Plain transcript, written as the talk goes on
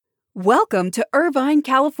Welcome to Irvine,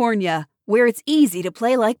 California, where it's easy to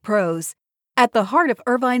play like pros. At the heart of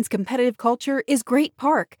Irvine's competitive culture is Great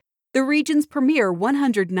Park, the region's premier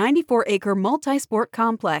 194-acre multi-sport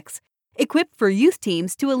complex, equipped for youth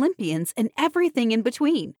teams to Olympians and everything in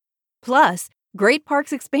between. Plus, Great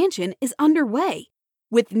Park's expansion is underway.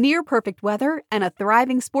 With near-perfect weather and a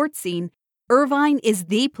thriving sports scene, Irvine is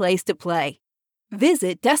the place to play.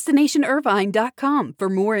 Visit DestinationIrvine.com for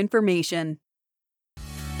more information.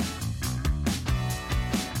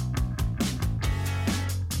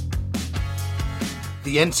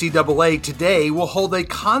 The NCAA today will hold a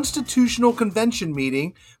constitutional convention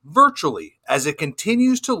meeting virtually as it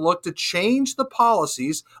continues to look to change the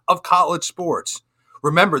policies of college sports.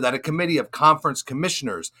 Remember that a committee of conference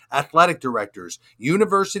commissioners, athletic directors,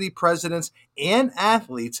 university presidents, and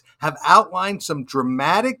athletes have outlined some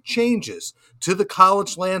dramatic changes to the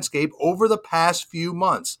college landscape over the past few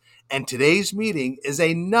months, and today's meeting is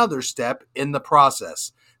another step in the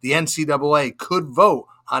process. The NCAA could vote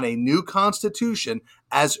on a new constitution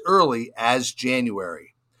as early as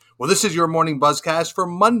January. Well, this is your morning buzzcast for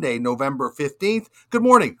Monday, November 15th. Good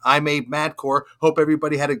morning. I'm Abe Madkour. Hope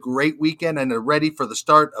everybody had a great weekend and are ready for the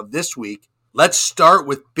start of this week. Let's start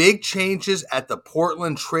with big changes at the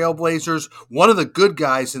Portland Trail Blazers. One of the good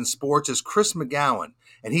guys in sports is Chris McGowan,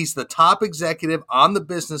 and he's the top executive on the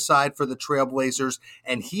business side for the Trail Blazers,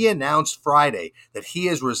 and he announced Friday that he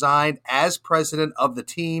has resigned as president of the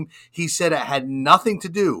team. He said it had nothing to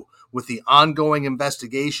do with the ongoing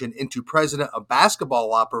investigation into president of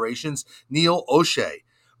basketball operations, Neil Olshey.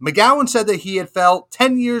 McGowan said that he had felt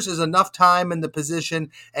 10 years is enough time in the position,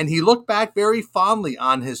 and he looked back very fondly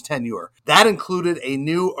on his tenure. That included a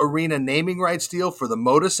new arena naming rights deal for the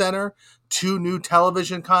Moda Center, 2 new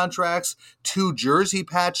television contracts, 2 jersey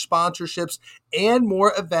patch sponsorships, and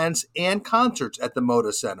more events and concerts at the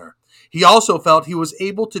Moda Center. He also felt he was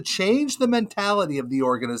able to change the mentality of the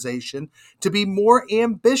organization to be more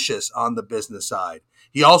ambitious on the business side.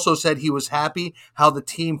 He also said he was happy how the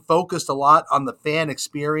team focused a lot on the fan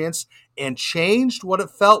experience and changed what it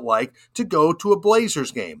felt like to go to a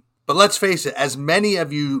Blazers game. But let's face it, as many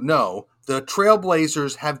of you know, the Trail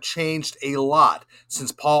Blazers have changed a lot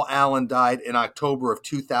since Paul Allen died in October of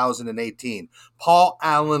 2018. Paul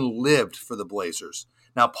Allen lived for the Blazers.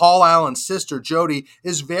 Now, Paul Allen's sister, Jody,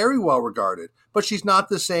 is very well regarded, but she's not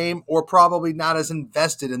the same or probably not as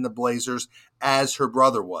invested in the Blazers as her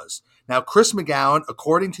brother was. Now, Chris McGowan,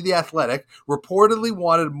 according to The Athletic, reportedly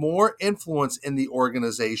wanted more influence in the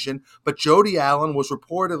organization, but Jody Allen was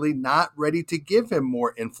reportedly not ready to give him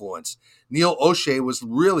more influence. Neil Olshey was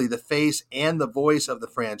really the face and the voice of the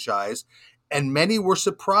franchise, and many were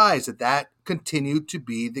surprised that that continued to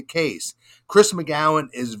be the case. Chris McGowan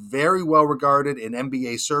is very well regarded in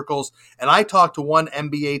NBA circles, and I talked to one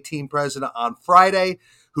NBA team president on Friday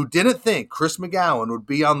who didn't think Chris McGowan would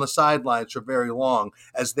be on the sidelines for very long,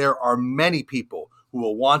 as there are many people who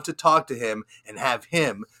will want to talk to him and have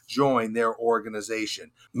him join their organization.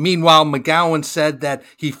 Meanwhile, McGowan said that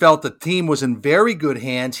he felt the team was in very good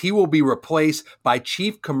hands. He will be replaced by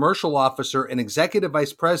Chief Commercial Officer and Executive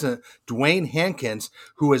Vice President Dwayne Hankins,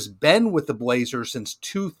 who has been with the Blazers since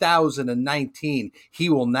 2019. He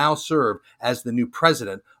will now serve as the new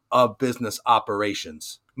president of business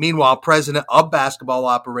operations. Meanwhile, president of basketball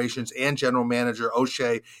operations and general manager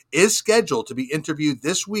Olshey is scheduled to be interviewed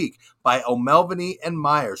this week by O'Melveny and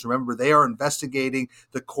Myers. Remember, they are investigating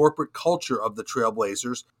the corporate culture of the Trail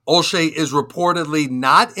Blazers. Olshey is reportedly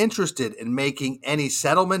not interested in making any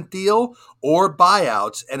settlement deal or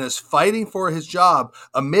buyouts and is fighting for his job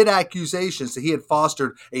amid accusations that he had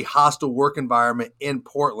fostered a hostile work environment in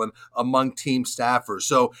Portland among team staffers.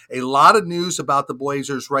 So a lot of news about the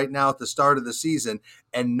Blazers right now at the start of the season,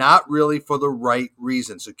 and not really for the right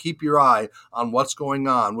reason. So keep your eye on what's going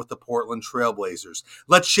on with the Portland Trail Blazers.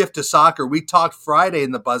 Let's shift to soccer. We talked Friday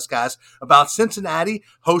in the Buzzcast about Cincinnati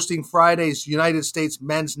hosting Friday's United States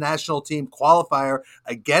men's national team qualifier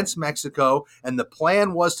against Mexico, and the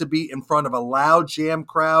plan was to be in front of a loud jam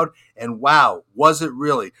crowd, and wow, was it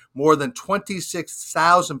really. More than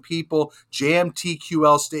 26,000 people jammed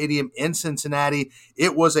TQL Stadium in Cincinnati.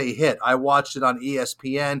 It was a hit. I watched it on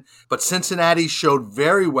ESPN, but Cincinnati showed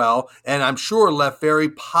very well, and I'm sure left very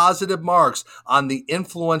positive marks on the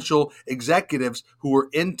influential executives who were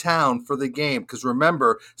in town for the game. Because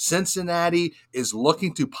remember, Cincinnati is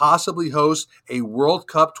looking to possibly host a World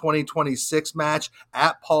Cup 2026 match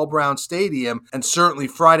at Paul Brown Stadium, and certainly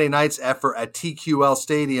Friday night's effort at TQL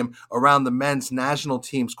Stadium around the men's national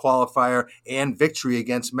team's qualifier and victory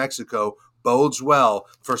against Mexico bodes well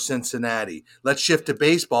for Cincinnati. Let's shift to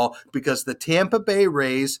baseball because the Tampa Bay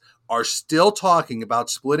Rays are still talking about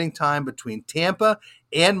splitting time between Tampa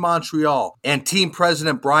and Montreal. And team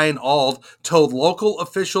president Brian Auld told local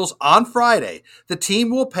officials on Friday the team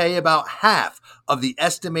will pay about half of the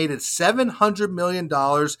estimated $700 million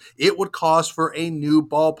it would cost for a new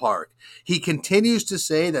ballpark. He continues to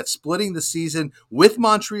say that splitting the season with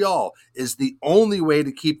Montreal is the only way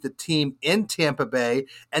to keep the team in Tampa Bay,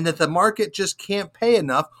 and that the market just can't pay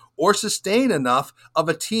enough or sustain enough of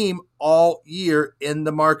a team all year in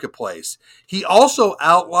the marketplace. He also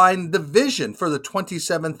outlined the vision for the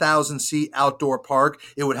 27,000-seat outdoor park.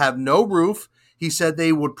 It would have no roof. He said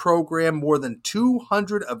they would program more than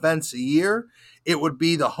 200 events a year. It would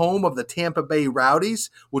be the home of the Tampa Bay Rowdies,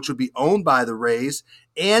 which would be owned by the Rays,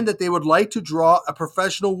 and that they would like to draw a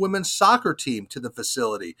professional women's soccer team to the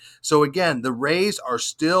facility. So again, the Rays are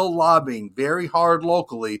still lobbying very hard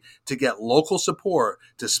locally to get local support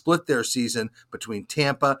to split their season between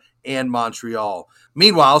Tampa and Montreal.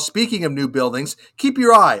 Meanwhile, speaking of new buildings, keep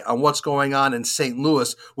your eye on what's going on in St.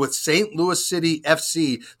 Louis with St. Louis City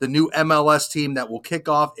FC, the new MLS team that will kick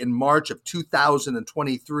off in March of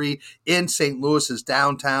 2023 in St. Louis's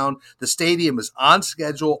downtown. The stadium is on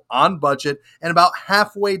schedule, on budget, and about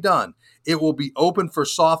halfway done. It will be open for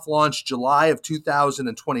soft launch July of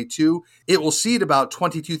 2022. It will seat about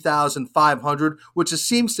 22,500, which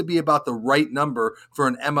seems to be about the right number for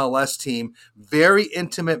an MLS team. Very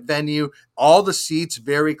intimate venue. All the seats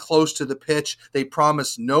very close to the pitch. They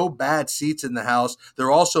promise no bad seats in the house.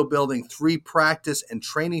 They're also building 3 practice and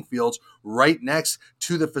training fields right next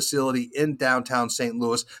to the facility in downtown St.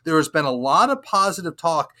 Louis. There has been a lot of positive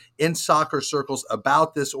talk in soccer circles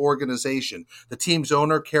about this organization. The team's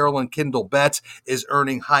owner, Carolyn Kindle Betts, is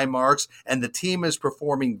earning high marks, and the team is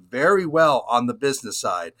performing very well on the business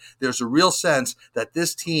side. There's a real sense that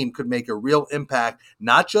this team could make a real impact,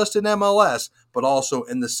 not just in MLS, but also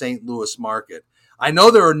in the St. Louis market. I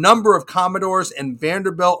know there are a number of Commodores and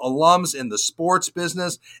Vanderbilt alums in the sports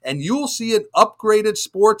business, and you'll see an upgraded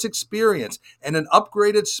sports experience and an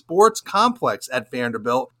upgraded sports complex at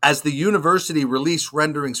Vanderbilt as the university released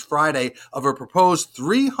renderings Friday of a proposed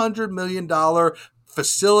 $300 million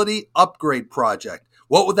facility upgrade project.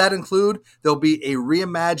 What would that include? There'll be a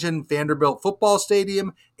reimagined Vanderbilt football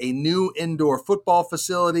stadium, a new indoor football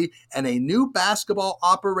facility, and a new basketball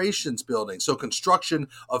operations building. So construction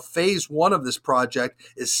of phase 1 of this project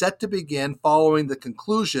is set to begin following the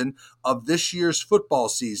conclusion of this year's football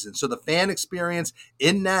season. So the fan experience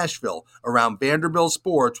in Nashville around Vanderbilt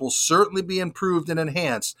sports will certainly be improved and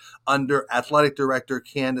enhanced under athletic director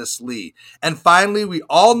Candace Lee. And finally, we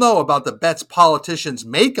all know about the bets politicians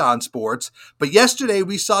make on sports, but yesterday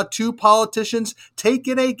we saw 2 politicians take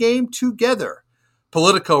in a game together.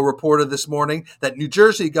 Politico reported this morning that New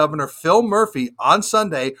Jersey Governor Phil Murphy on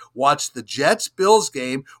Sunday watched the Jets-Bills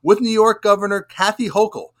game with New York Governor Kathy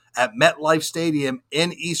Hochul at MetLife Stadium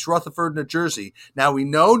in East Rutherford, New Jersey. Now, we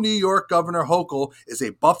know New York Governor Hochul is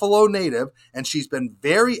a Buffalo native, and she's been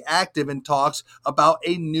very active in talks about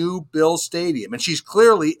a new Bills stadium. And she's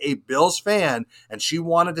clearly a Bills fan, and she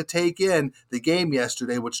wanted to take in the game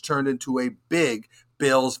yesterday, which turned into a big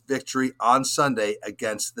Bills victory on Sunday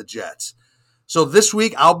against the Jets. So this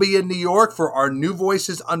week, I'll be in New York for our New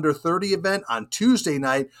Voices Under 30 event on Tuesday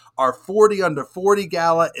night. Our 40 Under 40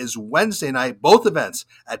 Gala is Wednesday night, both events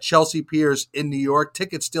at Chelsea Piers in New York.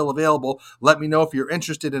 Tickets still available. Let me know if you're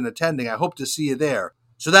interested in attending. I hope to see you there.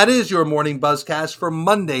 So that is your Morning Buzzcast for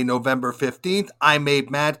Monday, November 15th. I'm Abe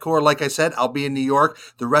Madcore. Like I said, I'll be in New York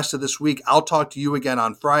the rest of this week. I'll talk to you again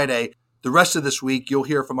on Friday. The rest of this week, you'll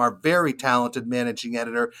hear from our very talented managing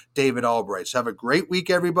editor, David Albright. So have a great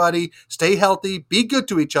week, everybody. Stay healthy. Be good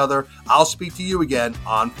to each other. I'll speak to you again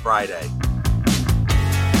on Friday.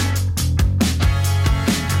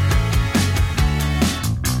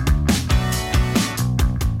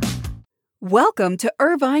 Welcome to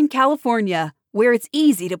Irvine, California, where it's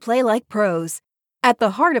easy to play like pros. At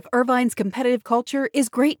the heart of Irvine's competitive culture is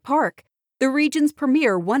Great Park, the region's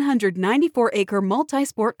premier 194-acre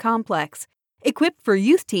multi-sport complex, equipped for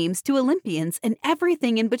youth teams to Olympians and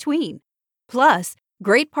everything in between. Plus,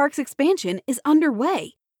 Great Park's expansion is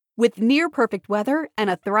underway. With near-perfect weather and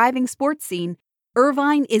a thriving sports scene,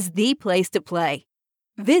 Irvine is the place to play.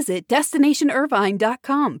 Visit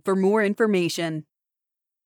DestinationIrvine.com for more information.